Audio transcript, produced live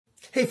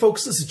Hey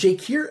folks, this is Jake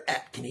here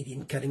at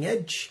Canadian Cutting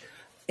Edge,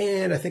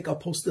 and I think I'll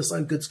post this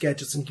on Goods,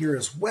 Gadgets, and Gear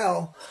as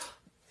well.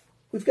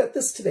 We've got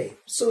this today.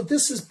 So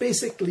this is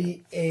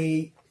basically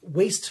a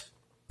waist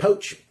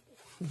pouch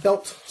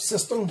belt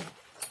system,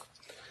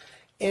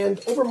 and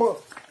OVERMONT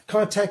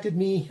contacted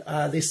me.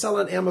 They sell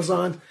on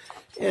Amazon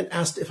and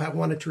asked if I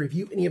wanted to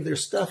review any of their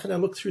stuff, and I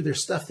looked through their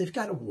stuff. They've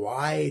got a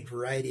wide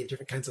variety of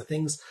different kinds of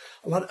things,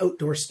 a lot of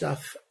outdoor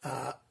stuff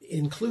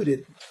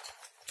included.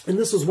 And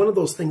this was one of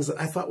those things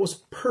that I thought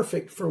was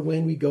perfect for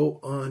when we go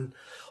on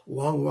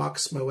long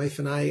walks, my wife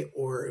and I,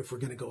 or if we're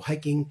going to go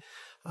hiking,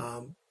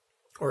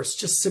 or it's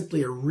just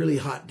simply a really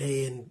hot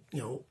day and,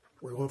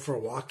 we're going for a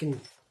walk and,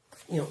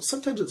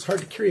 sometimes it's hard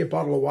to carry a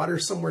bottle of water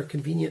somewhere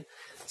convenient.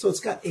 So it's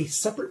got a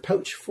separate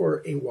pouch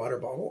for a water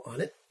bottle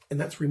on it, and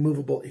that's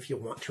removable if you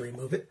want to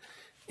remove it.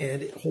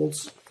 And it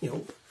holds,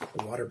 a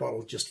water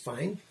bottle just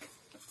fine.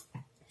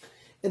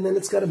 And then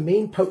it's got a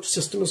main pouch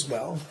system as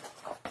well,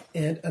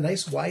 and a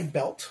nice wide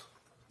belt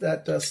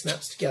that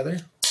snaps together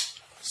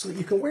so that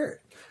you can wear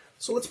it.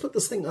 So let's put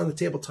this thing on the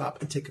tabletop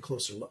and take a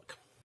closer look.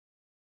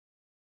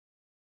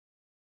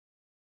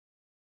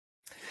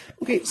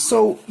 Okay,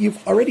 so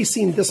you've already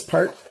seen this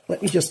part.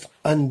 Let me just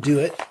undo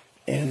it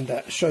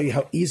and show you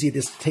how easy it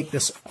is to take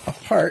this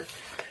apart.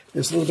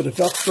 There's a little bit of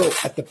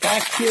Velcro at the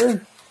back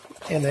here,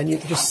 and then you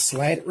can just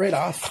slide it right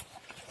off.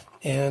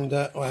 And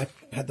I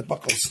had the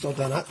buckles still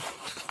done up.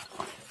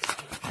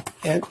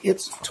 And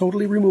it's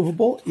totally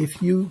removable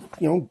if you,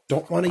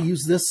 don't want to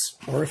use this,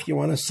 or if you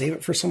want to save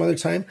it for some other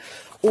time.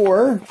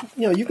 Or,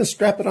 you can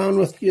strap it on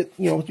with,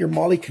 your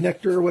MOLLE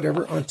connector or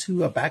whatever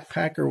onto a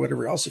backpack or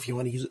whatever else if you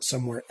want to use it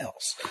somewhere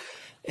else.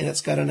 And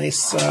it's got a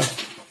nice,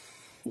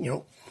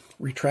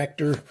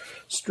 retractor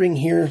string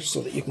here so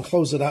that you can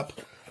close it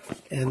up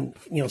and,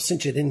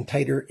 cinch it in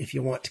tighter if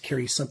you want to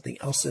carry something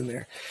else in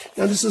there.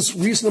 Now, this is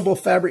reasonable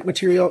fabric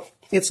material.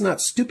 It's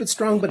not stupid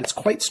strong, but it's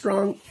quite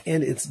strong,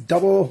 and it's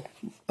double,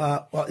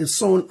 it's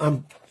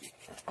sewn,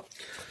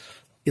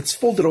 it's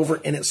folded over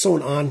and it's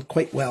sewn on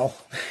quite well.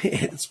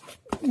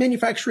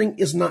 Manufacturing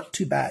is not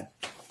too bad.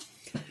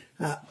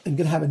 I'm going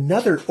to have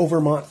another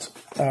OVERMONT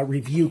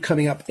review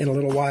coming up in a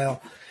little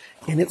while,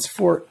 and it's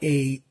for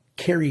a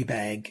carry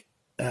bag,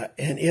 and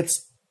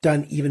it's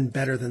done even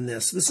better than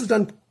this. This is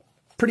done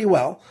pretty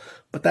well,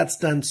 but that's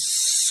done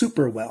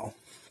super well.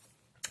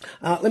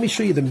 Let me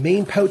show you the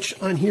main pouch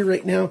on here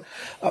right now.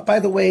 By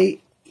the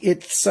way,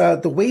 it's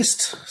the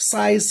waist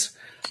size,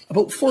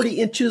 about 40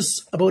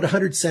 inches, about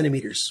 100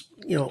 centimeters.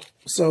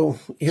 So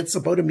it's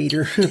about a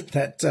meter.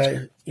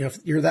 That if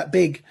you're that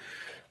big,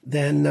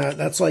 then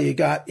that's all you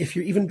got. If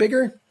you're even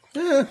bigger,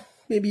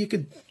 maybe you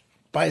could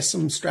buy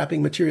some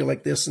strapping material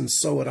like this and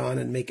sew it on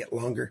and make it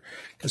longer,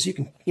 because you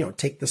can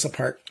take this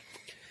apart.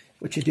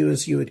 What you do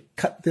is you would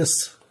cut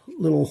this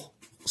little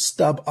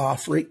stub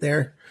off right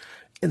there,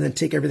 and then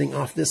take everything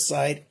off this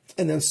side,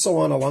 and then sew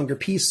on a longer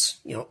piece,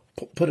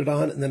 put it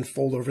on, and then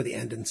fold over the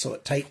end and sew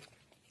it tight.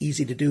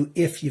 Easy to do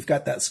if you've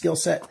got that skill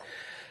set.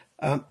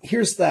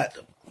 Here's that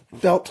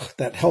belt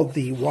that held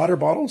the water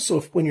bottle. So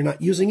when you're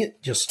not using it,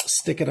 just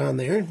stick it on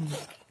there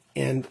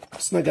and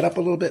snug it up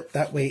a little bit.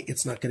 That way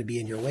it's not going to be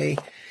in your way.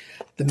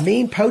 The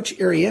main pouch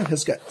area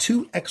has got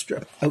 2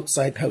 extra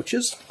outside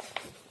pouches.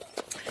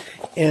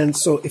 And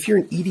so if you're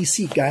an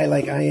EDC guy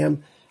like I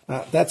am,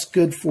 that's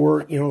good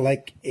for,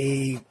 like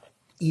a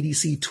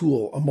EDC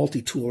tool, a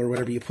multi-tool, or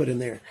whatever you put in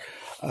there.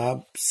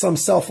 Some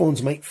cell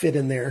phones might fit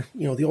in there.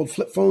 The old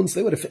flip phones,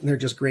 they would have fit in there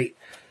just great.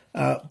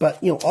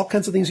 But, all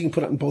kinds of things you can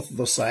put on both of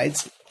those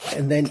sides.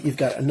 And then you've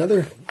got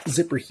another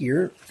zipper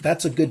here.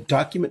 That's a good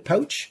document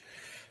pouch.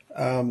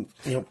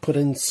 Put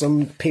in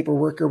some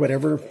paperwork or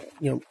whatever.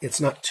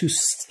 It's not too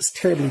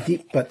terribly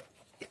deep, but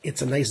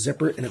it's a nice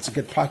zipper and it's a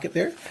good pocket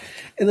there.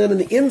 And then on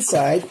the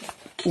inside,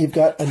 you've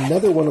got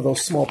another one of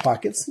those small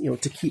pockets,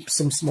 to keep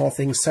some small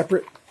things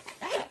separate.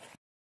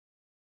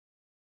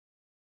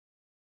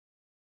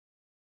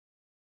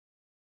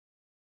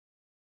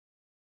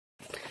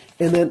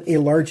 And then a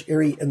large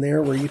area in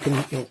there where you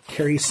can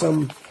carry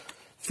some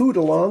food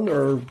along,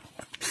 or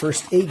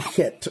first aid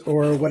kit,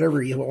 or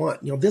whatever you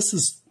want. This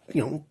is,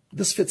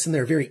 this fits in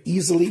there very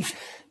easily.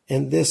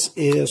 And this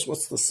is,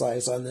 what's the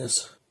size on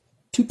this?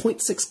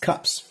 2.6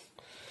 cups.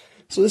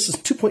 So this is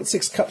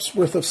 2.6 cups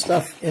worth of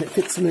stuff, and it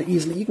fits in there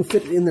easily. You can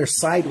fit it in there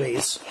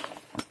sideways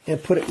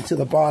and put it into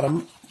the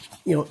bottom,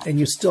 and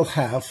you still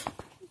have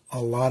a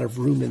lot of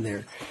room in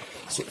there.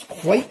 So it's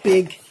quite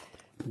big,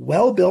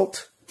 well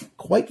built,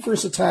 quite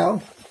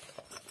versatile.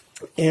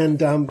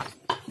 And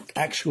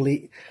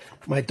actually,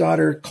 my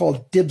daughter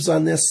called dibs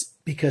on this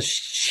because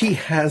she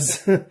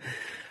has,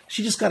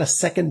 she just got a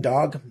second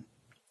dog,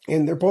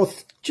 and they're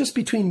both just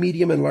between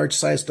medium and large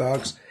sized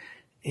dogs.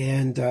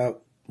 And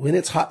when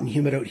it's hot and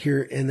humid out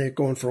here and they're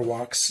going for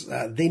walks,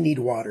 they need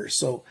water.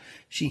 So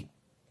she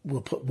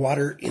will put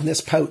water in this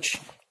pouch,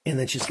 and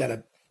then she's got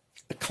a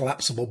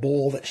collapsible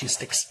bowl that she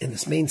sticks in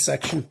this main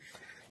section.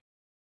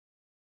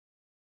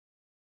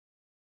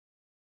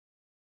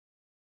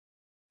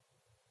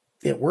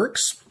 It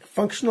works,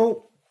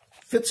 functional,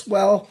 fits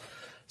well,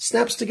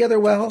 snaps together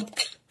well,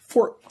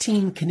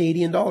 14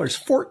 Canadian dollars,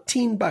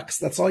 14 bucks.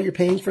 That's all you're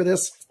paying for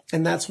this.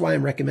 And that's why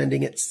I'm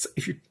recommending it.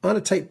 If you're on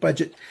a tight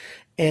budget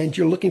and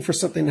you're looking for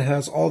something that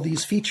has all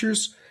these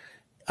features,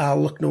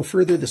 look no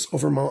further. This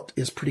OVERMONT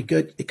is pretty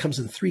good. It comes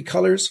in 3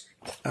 colors.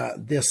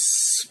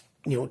 This,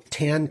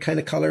 tan kind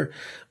of color,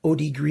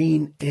 OD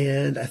green,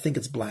 and I think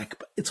it's black,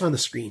 but it's on the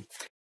screen.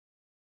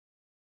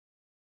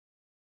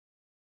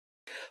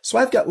 So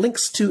I've got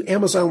links to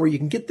Amazon where you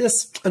can get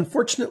this.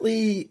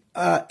 Unfortunately,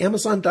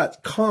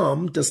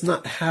 Amazon.com does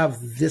not have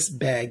this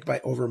bag by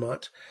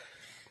OVERMONT,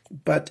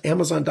 but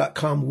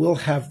Amazon.com will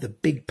have the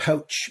big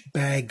pouch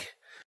bag.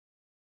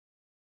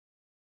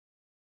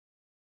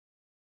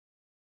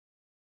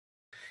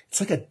 It's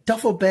like a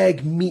duffel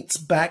bag meets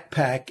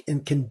backpack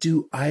and can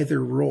do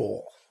either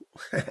role.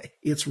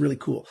 It's really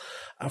cool.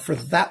 For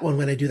that one,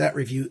 when I do that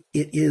review,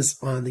 it is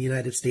on the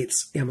United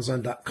States,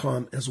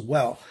 Amazon.com as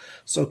well.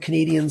 So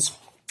Canadians,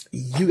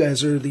 you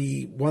guys are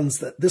the ones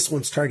that this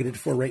one's targeted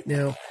for right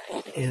now.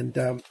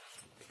 And,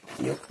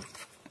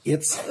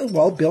 it's a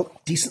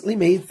well-built, decently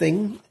made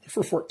thing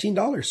for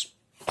 $14.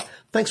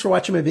 Thanks for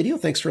watching my video.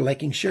 Thanks for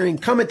liking, sharing,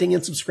 commenting,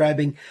 and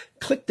subscribing.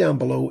 Click down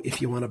below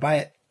if you want to buy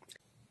it.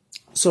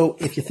 So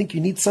if you think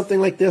you need something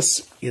like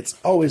this, it's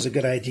always a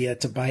good idea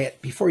to buy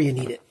it before you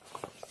need it.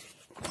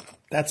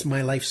 That's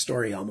my life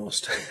story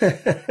almost.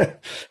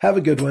 Have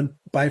a good one.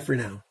 Bye for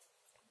now.